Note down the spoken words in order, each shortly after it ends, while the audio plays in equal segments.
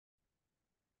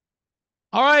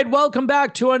All right, welcome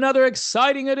back to another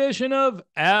exciting edition of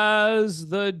As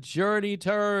the Journey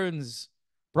Turns.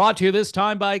 Brought to you this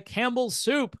time by Campbell's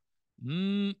Soup.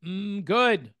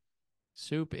 Good.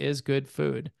 Soup is good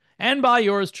food. And by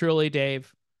yours truly,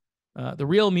 Dave, the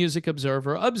Real Music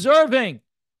Observer, observing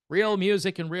real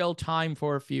music in real time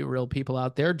for a few real people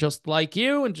out there, just like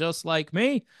you and just like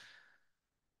me.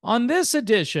 On this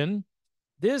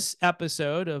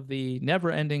episode of the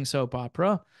never ending soap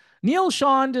opera, Neal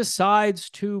Sean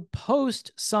decides to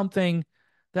post something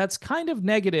that's kind of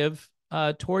negative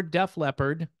toward Def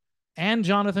Leppard and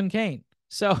Jonathan Cain.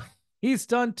 So he's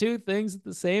done two things at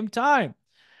the same time.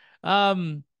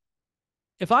 Um,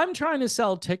 if I'm trying to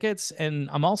sell tickets and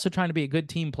I'm also trying to be a good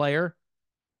team player,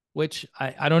 which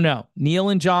I don't know, Neal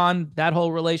and John, that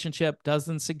whole relationship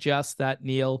doesn't suggest that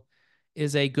Neal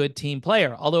is a good team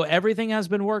player, although everything has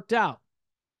been worked out.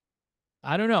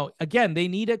 I don't know. Again, they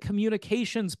need a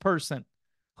communications person.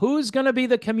 Who's going to be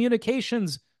the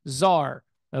communications czar?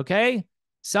 Okay.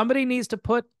 Somebody needs to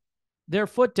put their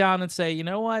foot down and say, you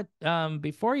know what?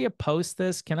 Before you post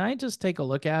this, can I just take a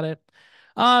look at it?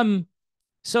 Um,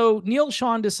 so Neal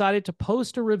Sean decided to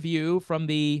post a review from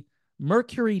the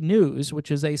Mercury News, which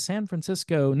is a San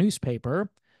Francisco newspaper.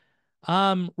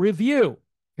 Review.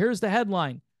 Here's the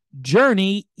headline.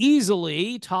 Journey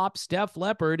easily tops Def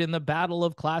Leppard in the battle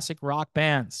of classic rock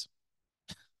bands.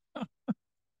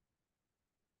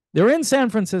 They're in San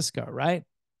Francisco, right?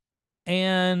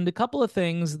 And a couple of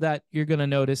things that you're going to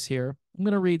notice here. I'm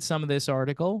going to read some of this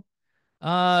article.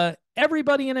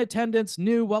 Everybody in attendance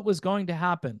knew what was going to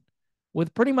happen,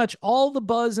 with pretty much all the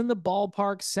buzz in the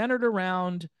ballpark centered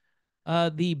around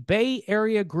the Bay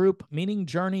Area group, meaning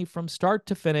Journey, from start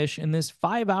to finish in this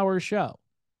 5-hour show.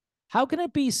 How can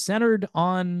it be centered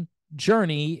on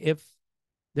Journey if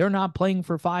they're not playing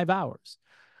for 5 hours?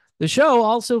 The show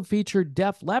also featured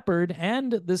Def Leppard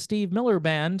and the Steve Miller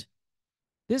Band.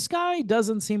 This guy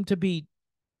doesn't seem to be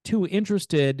too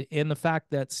interested in the fact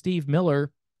that Steve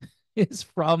Miller is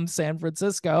from San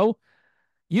Francisco,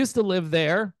 used to live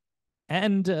there,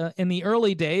 and in the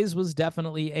early days was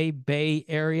definitely a Bay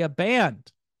Area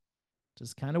band.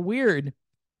 Just kind of weird.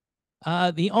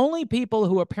 The only people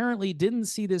who apparently didn't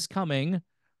see this coming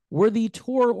were the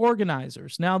tour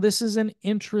organizers. Now, this is an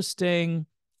interesting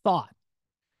thought,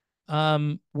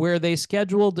 where they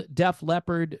scheduled Def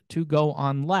Leppard to go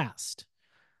on last.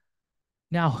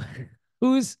 Now,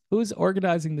 who's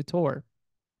organizing the tour?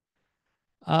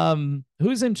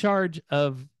 Who's in charge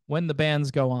of when the bands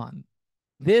go on?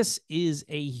 This is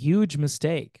a huge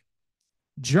mistake.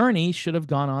 Journey should have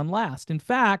gone on last. In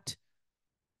fact,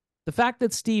 the fact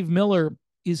that Steve Miller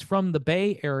is from the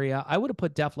Bay Area, I would have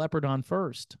put Def Leppard on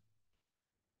first.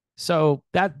 So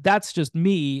that's just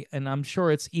me, and I'm sure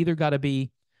it's either got to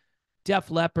be Def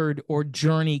Leppard or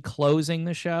Journey closing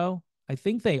the show. I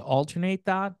think they alternate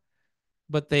that,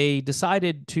 but they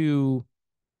decided to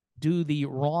do the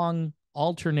wrong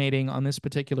alternating on this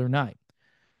particular night.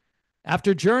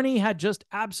 After Journey had just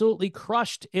absolutely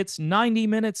crushed its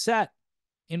 90-minute set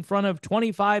in front of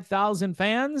 25,000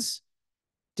 fans,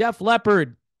 Def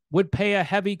Leppard would pay a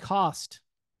heavy cost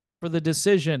for the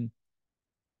decision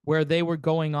where they were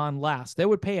going on last. They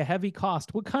would pay a heavy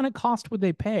cost. What kind of cost would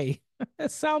they pay? It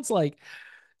sounds like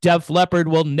Def Leppard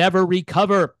will never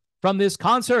recover from this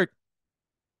concert.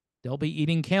 They'll be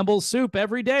eating Campbell's soup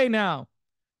every day now.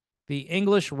 The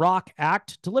English rock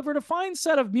act delivered a fine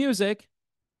set of music,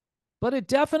 but it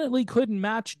definitely couldn't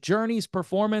match Journey's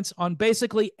performance on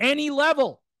basically any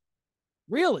level.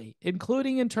 Really,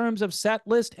 including in terms of set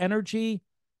list energy,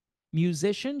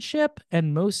 musicianship,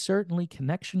 and most certainly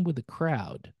connection with the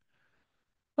crowd.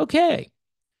 Okay,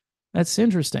 that's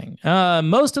interesting.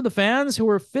 Most of the fans who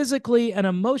were physically and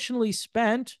emotionally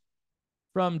spent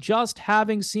from just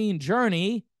having seen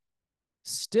Journey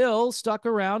still stuck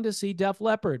around to see Def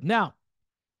Leppard. Now,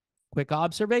 quick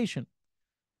observation.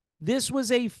 This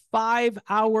was a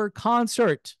 5-hour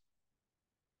concert.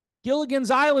 Gilligan's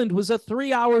Island was a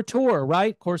 3-hour tour,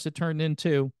 right? Of course, it turned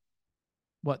into,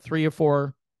 3 or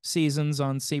 4 seasons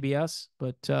on CBS,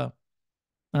 but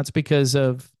that's because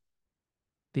of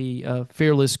the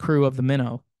fearless crew of the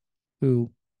Minnow,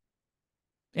 who,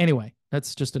 anyway,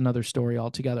 that's just another story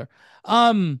altogether.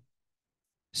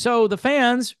 So the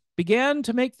fans began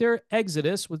to make their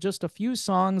exodus with just a few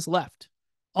songs left,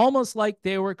 almost like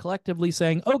they were collectively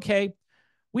saying, okay,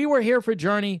 we were here for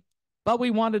Journey, but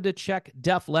we wanted to check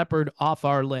Def Leppard off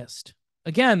our list.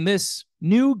 Again, this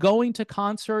new going to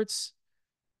concerts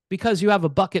because you have a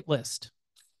bucket list.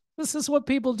 This is what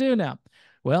people do now.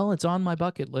 Well, it's on my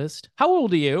bucket list. How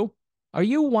old are you? Are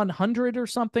you 100 or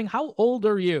something? How old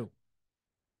are you?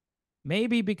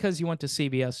 Maybe because you went to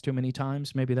CVS too many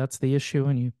times. Maybe that's the issue.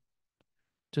 And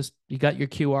you got your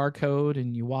QR code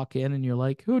and you walk in and you're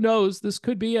like, who knows? This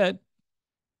could be it.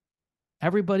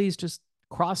 Everybody's just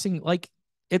crossing. Like,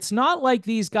 it's not like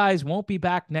these guys won't be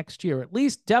back next year. At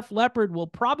least Def Leppard will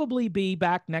probably be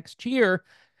back next year.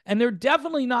 And they're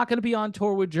definitely not going to be on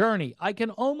tour with Journey. I can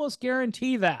almost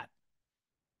guarantee that.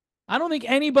 I don't think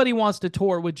anybody wants to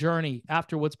tour with Journey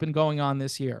after what's been going on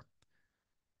this year.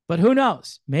 But who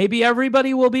knows? Maybe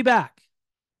everybody will be back.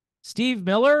 Steve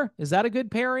Miller, is that a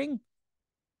good pairing?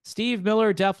 Steve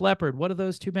Miller, Def Leppard. What do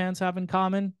those two bands have in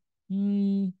common?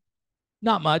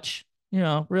 Not much.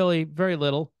 Really very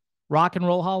little. Rock and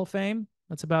Roll Hall of Fame.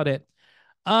 That's about it.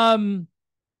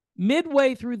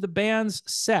 Midway through the band's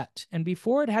set, and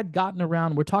before it had gotten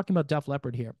around, we're talking about Def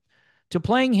Leppard here, to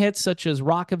playing hits such as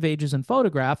Rock of Ages and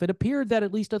Photograph, it appeared that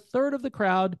at least a third of the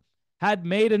crowd had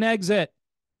made an exit.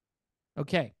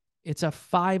 Okay, it's a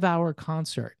 5-hour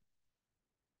concert.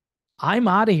 I'm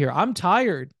out of here. I'm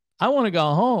tired. I want to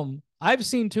go home. I've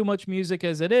seen too much music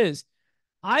as it is.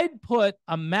 I'd put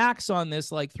a max on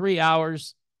this, like 3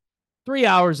 hours. 3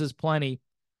 hours is plenty.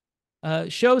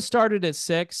 Show started at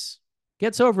 6,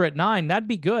 gets over at 9. That'd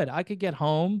be good. I could get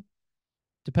home,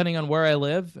 depending on where I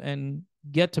live, and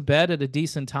get to bed at a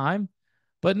decent time.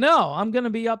 But no, I'm going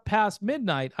to be up past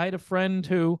midnight. I had a friend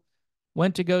who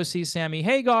went to go see Sammy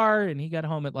Hagar, and he got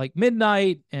home at like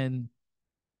midnight. And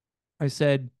I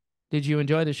said, did you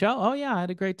enjoy the show? Oh, yeah, I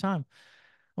had a great time.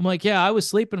 I'm like, yeah, I was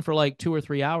sleeping for like 2 or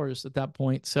 3 hours at that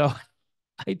point. So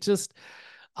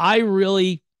I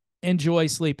really enjoy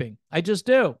sleeping. I just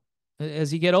do.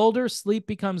 As you get older, sleep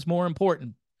becomes more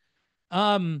important.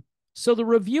 So the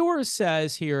reviewer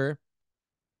says here,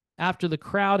 after the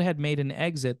crowd had made an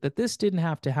exit, that this didn't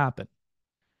have to happen.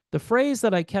 The phrase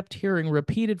that I kept hearing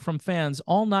repeated from fans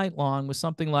all night long was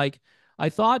something like, I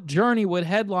thought Journey would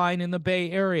headline in the Bay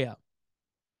Area.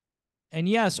 And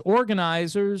yes,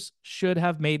 organizers should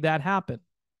have made that happen.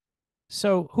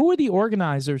 So who are the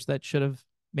organizers that should have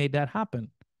made that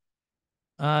happen?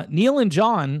 Neal and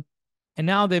John, and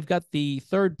now they've got the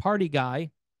third party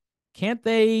guy. Can't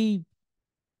they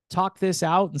talk this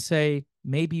out and say,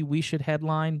 maybe we should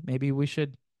headline? Maybe we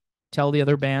should tell the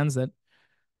other bands that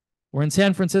we're in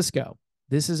San Francisco.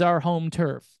 This is our home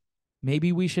turf.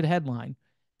 Maybe we should headline.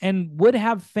 And would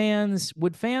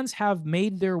fans have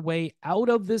made their way out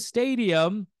of the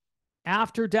stadium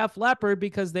after Def Leppard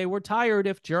because they were tired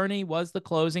if Journey was the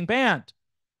closing band?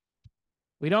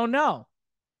 We don't know.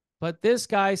 But this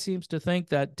guy seems to think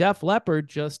that Def Leppard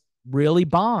just really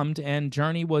bombed and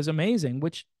Journey was amazing,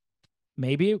 which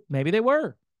maybe they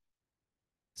were.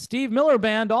 Steve Miller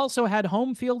Band also had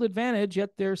home field advantage,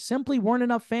 yet there simply weren't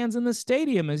enough fans in the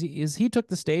stadium as he took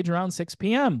the stage around 6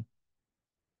 p.m.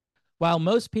 While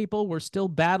most people were still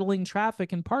battling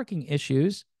traffic and parking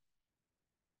issues.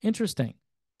 Interesting.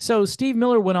 So Steve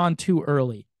Miller went on too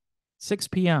early, 6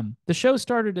 p.m. The show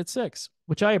started at 6,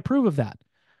 which I approve of that.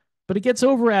 But it gets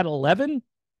over at 11?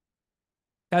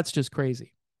 That's just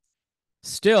crazy.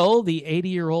 Still, the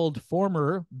 80-year-old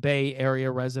former Bay Area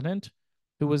resident,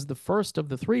 who was the first of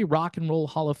the 3 Rock and Roll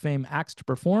Hall of Fame acts to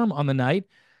perform on the night,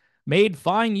 made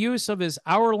fine use of his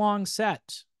hour-long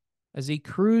set as he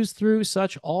cruised through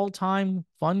such all-time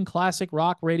fun classic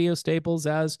rock radio staples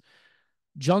as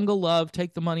Jungle Love,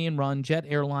 Take the Money and Run, Jet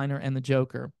Airliner, and The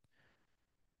Joker.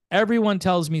 Everyone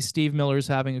tells me Steve Miller's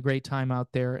having a great time out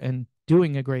there and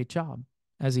doing a great job,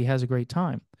 as he has a great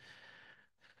time.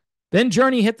 Then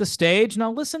Journey hit the stage.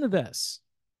 Now listen to this.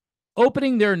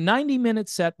 Opening their 90-minute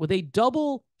set with a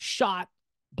double shot,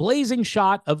 blazing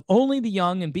shot of Only the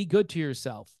Young and Be Good to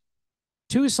Yourself.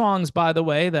 2 songs, by the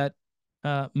way, that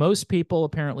most people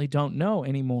apparently don't know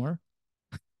anymore.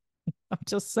 I'm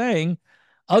just saying.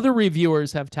 Other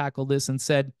reviewers have tackled this and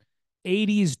said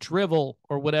 80s drivel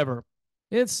or whatever.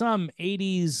 It's some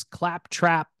 80s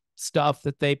claptrap stuff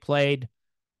that they played.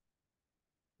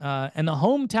 And the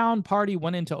hometown party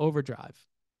went into overdrive.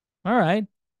 All right.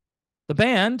 The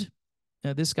band,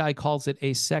 this guy calls it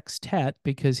a sextet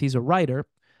because he's a writer,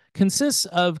 consists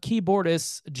of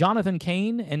keyboardists Jonathan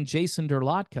Cain and Jason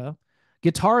Derlotka,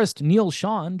 guitarist Neal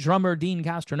Schon, drummer Dean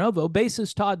Castronovo,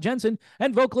 bassist Todd Jensen,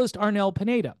 and vocalist Arnel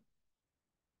Pineda.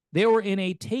 They were in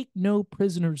a take no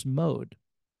prisoners mode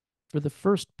for the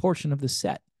first portion of the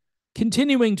set,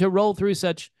 continuing to roll through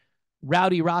such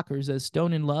rowdy rockers as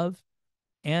Stone in Love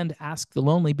and Ask the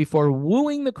Lonely before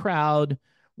wooing the crowd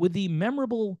with the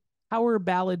memorable power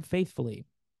ballad Faithfully.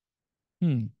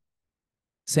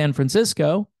 San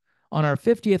Francisco, on our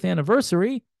 50th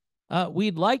anniversary,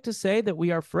 we'd like to say that we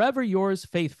are forever yours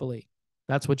faithfully.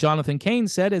 That's what Jonathan Cain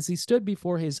said as he stood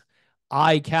before his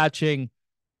eye-catching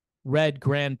red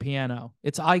grand piano.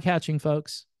 It's eye-catching,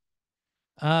 folks.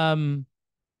 Um,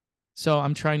 so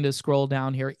I'm trying to scroll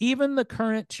down here. Even the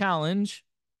current challenge,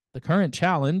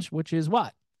 which is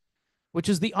what? Which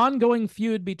is the ongoing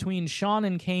feud between Sean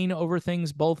and Cain over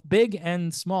things both big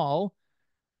and small.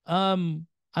 I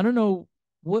don't know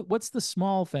what's the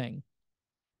small thing?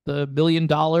 The $1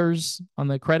 billion on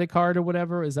the credit card or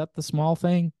whatever? Is that the small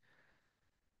thing?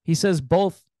 He says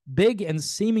both big and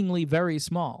seemingly very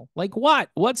small. Like what?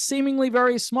 What's seemingly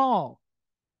very small?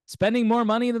 Spending more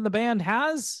money than the band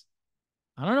has?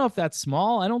 I don't know if that's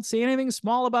small. I don't see anything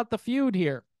small about the feud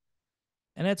here.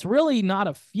 And it's really not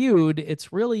a feud.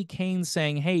 It's really Cain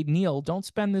saying, hey, Neal, don't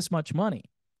spend this much money.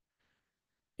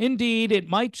 Indeed, it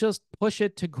might just push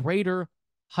it to greater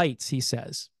heights, he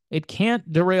says. It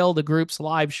can't derail the group's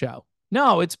live show.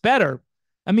 No, it's better.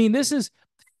 I mean, this is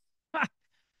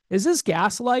this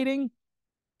gaslighting?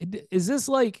 Is this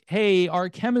like, hey, our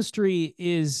chemistry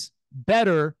is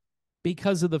better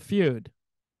because of the feud?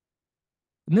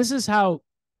 And this is how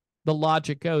the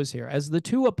logic goes here. As the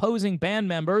two opposing band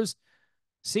members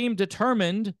seem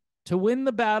determined to win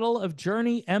the battle of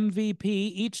Journey MVP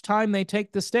each time they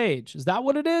take the stage. Is that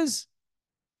what it is?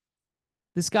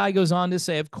 This guy goes on to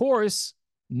say, of course,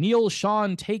 Neal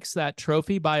Schon takes that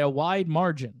trophy by a wide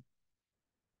margin.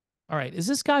 All right, is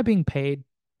this guy being paid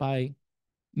by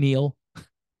Neal?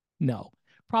 No,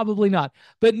 probably not.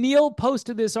 But Neal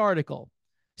posted this article.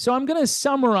 So I'm going to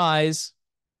summarize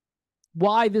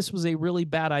why this was a really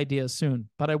bad idea soon.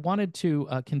 But I wanted to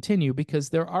continue because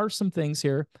there are some things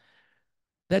here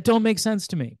that don't make sense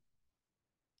to me.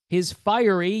 His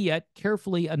fiery yet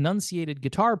carefully enunciated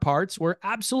guitar parts were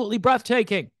absolutely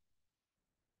breathtaking.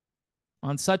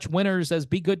 On such winners as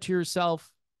Be Good to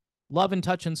Yourself, Love and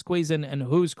Touch and Squeezin', and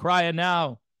Who's Crying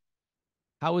Now?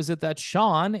 How is it that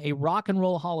Sean, a rock and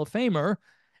roll Hall of Famer,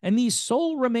 and the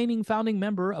sole remaining founding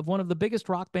member of one of the biggest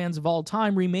rock bands of all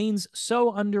time, remains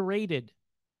so underrated?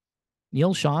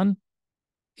 Neal Schon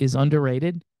is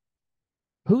underrated?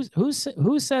 Who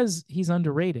says he's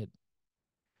underrated?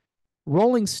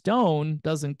 Rolling Stone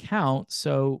doesn't count,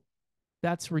 so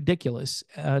that's ridiculous.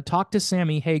 Talk to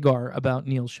Sammy Hagar about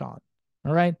Neal Schon.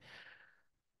 All right.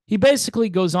 He basically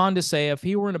goes on to say if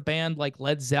he were in a band like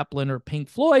Led Zeppelin or Pink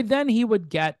Floyd, then he would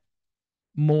get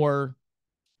more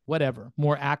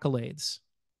accolades.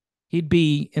 He'd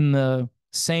be in the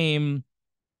same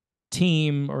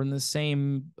team or in the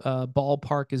same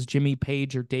ballpark as Jimmy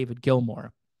Page or David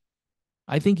Gilmour.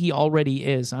 I think he already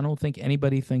is. I don't think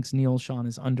anybody thinks Neal Schon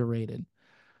is underrated.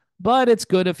 But it's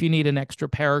good if you need an extra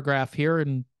paragraph here,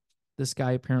 and this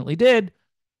guy apparently did.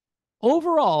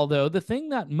 Overall, though, the thing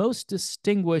that most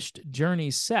distinguished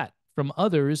Journey's set from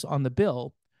others on the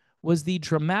bill was the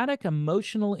dramatic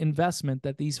emotional investment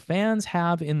that these fans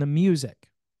have in the music.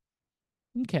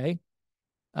 Okay.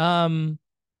 I'm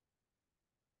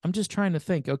just trying to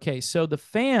think. Okay, so the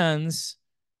fans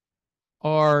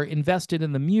are invested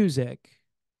in the music,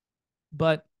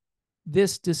 but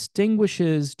this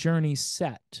distinguishes Journey's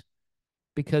set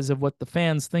because of what the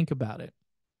fans think about it,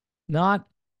 not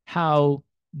how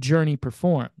Journey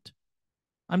performed.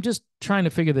 I'm just trying to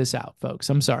figure this out, folks.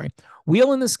 I'm sorry.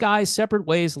 Wheel in the Sky, Separate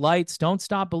Ways, Lights, Don't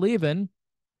Stop Believin',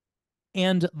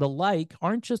 and the like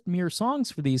aren't just mere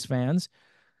songs for these fans.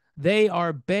 They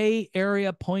are Bay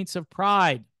Area points of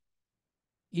pride.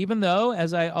 Even though,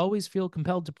 as I always feel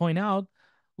compelled to point out,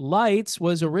 Lights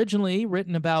was originally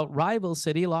written about rival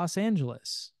city Los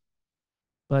Angeles.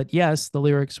 But yes, the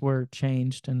lyrics were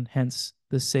changed, and hence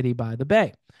the city by the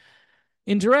bay.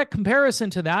 In direct comparison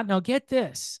to that, now get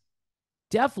this,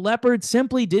 Def Leppard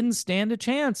simply didn't stand a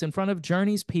chance in front of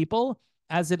Journey's people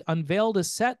as it unveiled a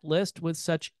set list with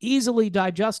such easily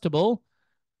digestible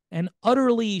and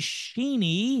utterly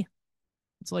sheeny,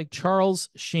 it's like Charlie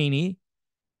Sheeney,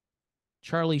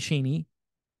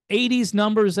 80s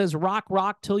numbers as Rock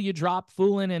Rock Till You Drop,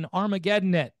 Foolin', and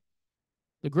Armageddon It.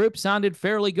 The group sounded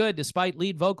fairly good despite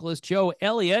lead vocalist Joe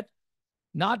Elliott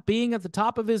not being at the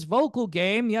top of his vocal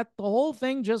game, yet the whole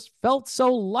thing just felt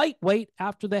so lightweight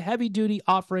after the heavy-duty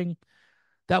offering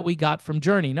that we got from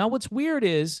Journey. Now, what's weird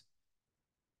is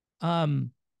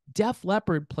Def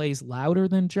Leppard plays louder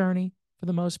than Journey for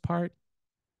the most part.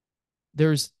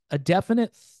 There's a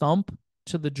definite thump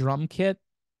to the drum kit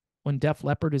when Def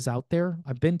Leppard is out there.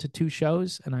 I've been to 2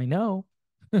 shows, and I know.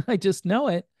 I just know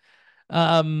it.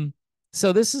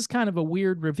 So this is kind of a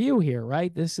weird review here,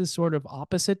 right? This is sort of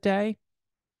opposite day,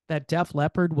 that Def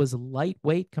Leppard was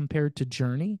lightweight compared to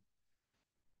Journey.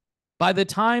 By the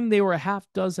time they were a half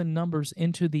dozen numbers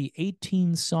into the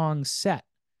 18-song set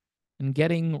and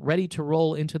getting ready to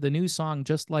roll into the new song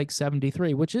Just Like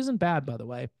 73, which isn't bad, by the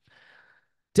way,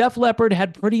 Def Leppard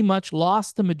had pretty much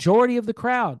lost the majority of the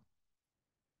crowd,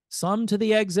 some to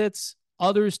the exits,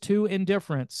 others to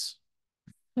indifference.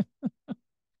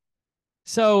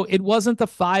 So it wasn't the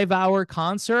 5 hour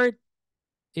concert.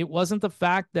 It wasn't the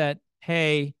fact that,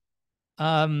 hey,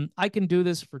 I can do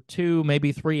this for 2,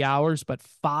 maybe 3 hours, but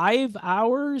 5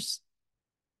 hours?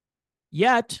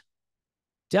 Yet,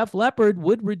 Def Leppard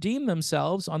would redeem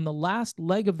themselves on the last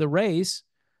leg of the race,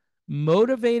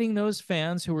 motivating those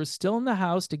fans who were still in the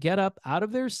house to get up out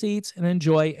of their seats and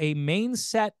enjoy a main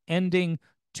set ending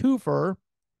twofer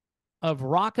of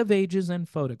Rock of Ages and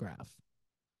Photograph.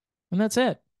 And that's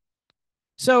it.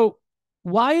 So,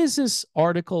 why is this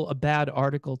article a bad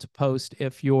article to post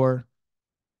if you're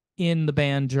in the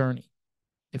band Journey?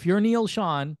 If you're Neal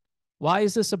Schon, why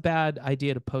is this a bad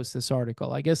idea to post this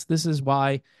article? I guess this is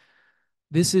why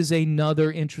this is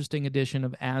another interesting edition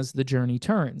of As the Journey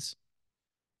Turns.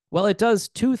 Well, it does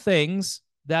two things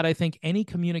that I think any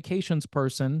communications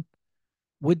person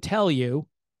would tell you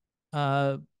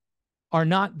they're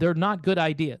not good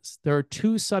ideas. There are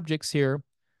two subjects here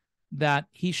that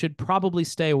he should probably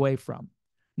stay away from.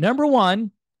 Number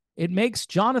one, it makes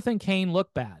Jonathan Cain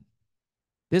look bad.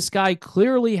 This guy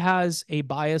clearly has a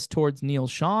bias towards Neal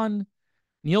Schon.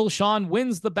 Neal Schon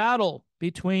wins the battle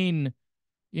between,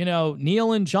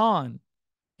 Neal and John.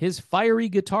 His fiery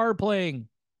guitar playing,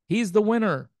 he's the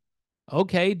winner.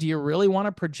 Okay, do you really want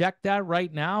to project that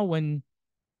right now when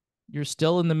you're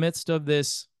still in the midst of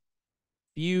this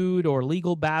feud or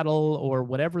legal battle or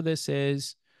whatever this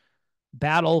is,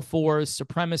 battle for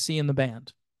supremacy in the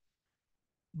band?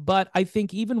 But I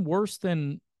think even worse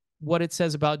than what it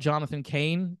says about Jonathan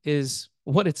Cain is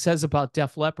what it says about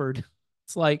Def Leppard.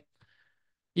 It's like,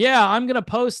 yeah, I'm going to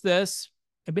post this.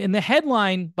 And the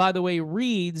headline, by the way,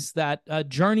 reads that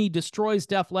Journey destroys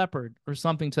Def Leppard or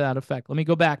something to that effect. Let me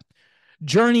go back.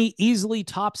 Journey easily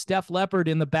tops Def Leppard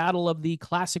in the battle of the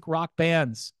classic rock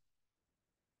bands.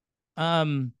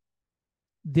 They're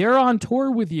on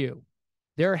tour with you.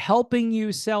 They're helping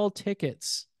you sell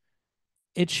tickets.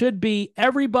 It should be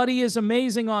everybody is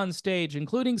amazing on stage,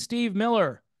 including Steve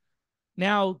Miller.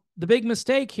 Now, the big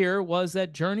mistake here was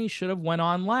that Journey should have went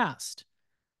on last.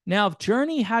 Now, if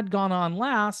Journey had gone on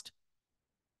last,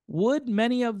 would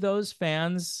many of those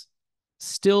fans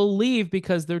still leave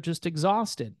because they're just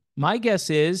exhausted? My guess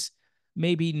is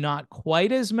maybe not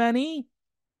quite as many,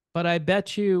 but I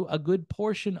bet you a good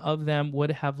portion of them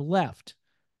would have left.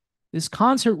 This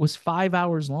concert was 5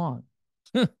 hours long.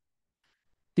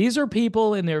 These are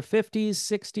people in their 50s,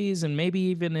 60s, and maybe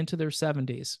even into their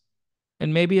 70s,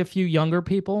 and maybe a few younger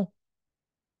people.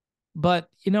 But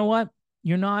you know what?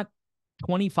 You're not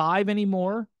 25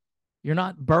 anymore. You're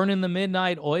not burning the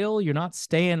midnight oil. You're not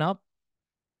staying up,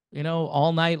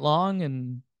 all night long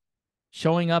and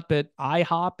showing up at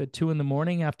IHOP at 2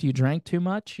 a.m. after you drank too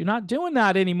much. You're not doing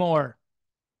that anymore.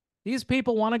 These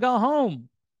people want to go home.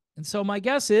 And so my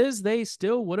guess is they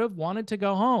still would have wanted to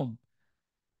go home.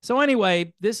 So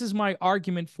anyway, this is my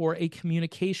argument for a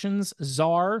communications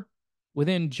czar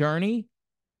within Journey.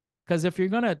 Because if you're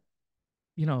going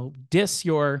to, diss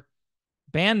your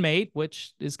bandmate,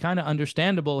 which is kind of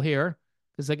understandable here,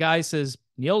 because the guy says,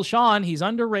 Neal Schon, he's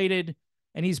underrated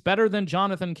and he's better than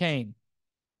Jonathan Cain.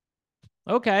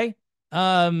 Okay.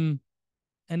 And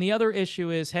the other issue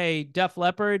is, hey, Def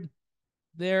Leppard,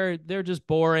 they're just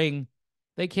boring.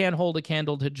 They can't hold a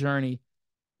candle to Journey.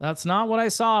 That's not what I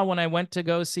saw when I went to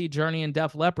go see Journey and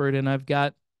Def Leppard, and I've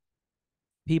got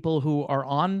people who are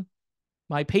on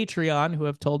my Patreon who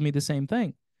have told me the same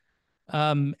thing.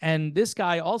 And this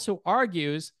guy also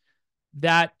argues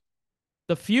that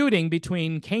the feuding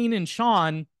between Cain and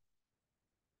Schon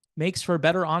makes for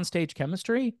better onstage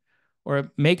chemistry or it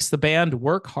makes the band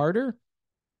work harder.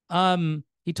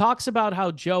 He talks about how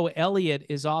Joe Elliott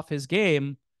is off his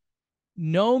game.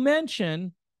 No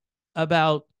mention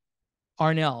about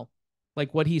Arnell,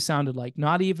 like what he sounded like.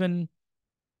 Not even,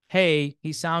 hey,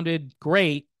 he sounded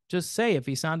great. Just say if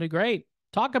he sounded great.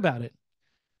 Talk about it.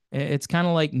 It's kind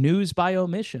of like news by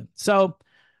omission. So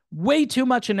way too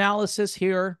much analysis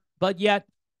here, but yet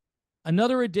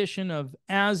another edition of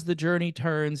As the Journey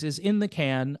Turns is in the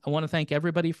can. I want to thank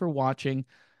everybody for watching.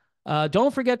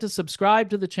 Don't forget to subscribe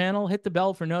to the channel, hit the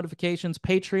bell for notifications,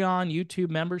 Patreon, YouTube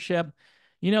membership.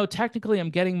 Technically I'm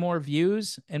getting more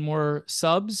views and more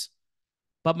subs,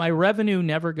 but my revenue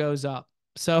never goes up.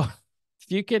 So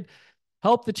if you could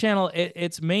help the channel,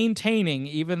 it's maintaining,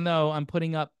 even though I'm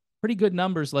putting up pretty good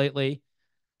numbers lately.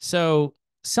 So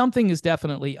something is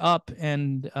definitely up.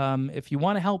 And if you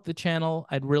want to help the channel,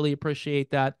 I'd really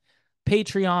appreciate that.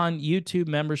 Patreon, YouTube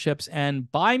memberships,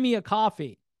 and buy me a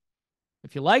coffee.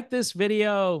 If you like this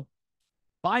video,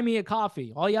 buy me a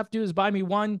coffee. All you have to do is buy me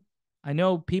one. I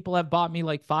know people have bought me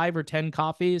like 5 or 10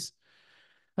 coffees.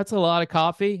 That's a lot of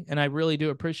coffee, and I really do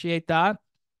appreciate that.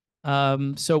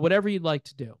 So whatever you'd like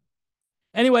to do.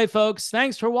 Anyway, folks,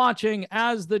 thanks for watching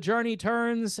As the Journey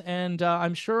Turns, and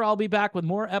I'm sure I'll be back with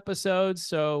more episodes.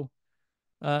 So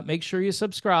make sure you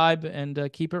subscribe and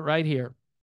keep it right here.